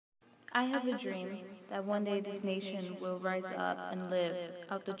I have a dream that one day this nation will rise up and live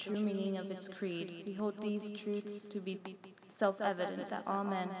out the true meaning of its creed. We hold these truths to be self evident that all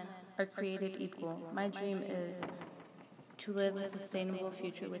men are created equal. My dream is to live a sustainable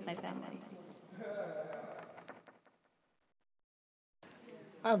future with my family.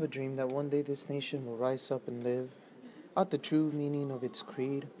 I have a dream that one day this nation will rise up and live out the true meaning of its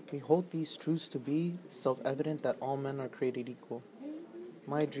creed. We hold these truths to be self evident that all men are created equal.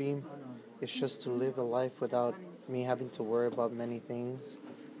 My dream is just to live a life without me having to worry about many things,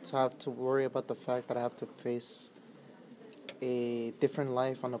 to have to worry about the fact that I have to face a different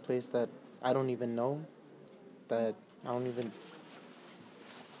life on a place that I don't even know, that I don't even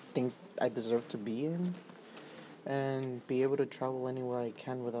think I deserve to be in, and be able to travel anywhere I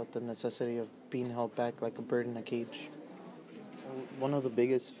can without the necessity of being held back like a bird in a cage. One of the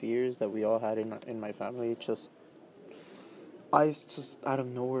biggest fears that we all had in my family, just ice just out of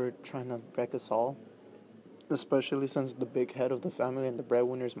nowhere trying to wreck us all, especially since the big head of the family and the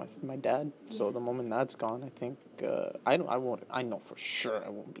breadwinner is my dad. So the moment that's gone, I think I know for sure I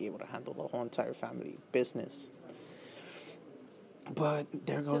won't be able to handle the whole entire family business. But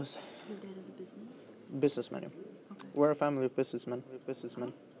there goes Your dad has a business? businessmen. Okay. We're a family of businessmen.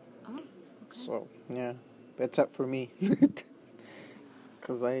 Businessmen. Oh, okay. So yeah, except for me,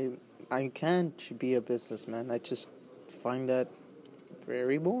 because I can't be a businessman. I just find that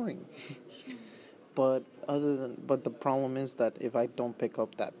very boring. But the problem is that if I don't pick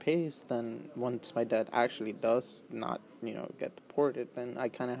up that pace, then once my dad actually does not get deported, then I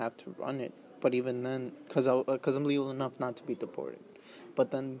kind of have to run it. But even then, because I'm legal enough not to be deported, but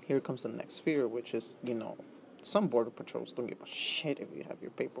then here comes the next fear, which is some border patrols don't give a shit if you have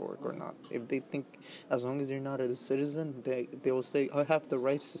your paperwork or not. If they think as long as you're not a citizen, they will say I have the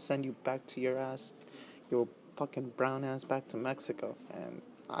rights to send you back to your fucking brown ass back to Mexico. And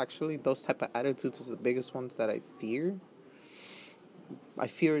actually, those type of attitudes is the biggest ones that I fear. I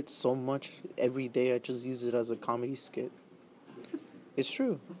fear it so much. Every day I just use it as a comedy skit. It's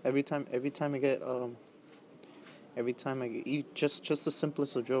true. Every time I get just the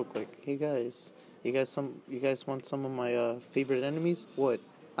simplest of joke, like, hey guys, you guys want some of my favorite enemies? What?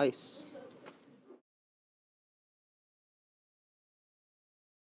 Ice.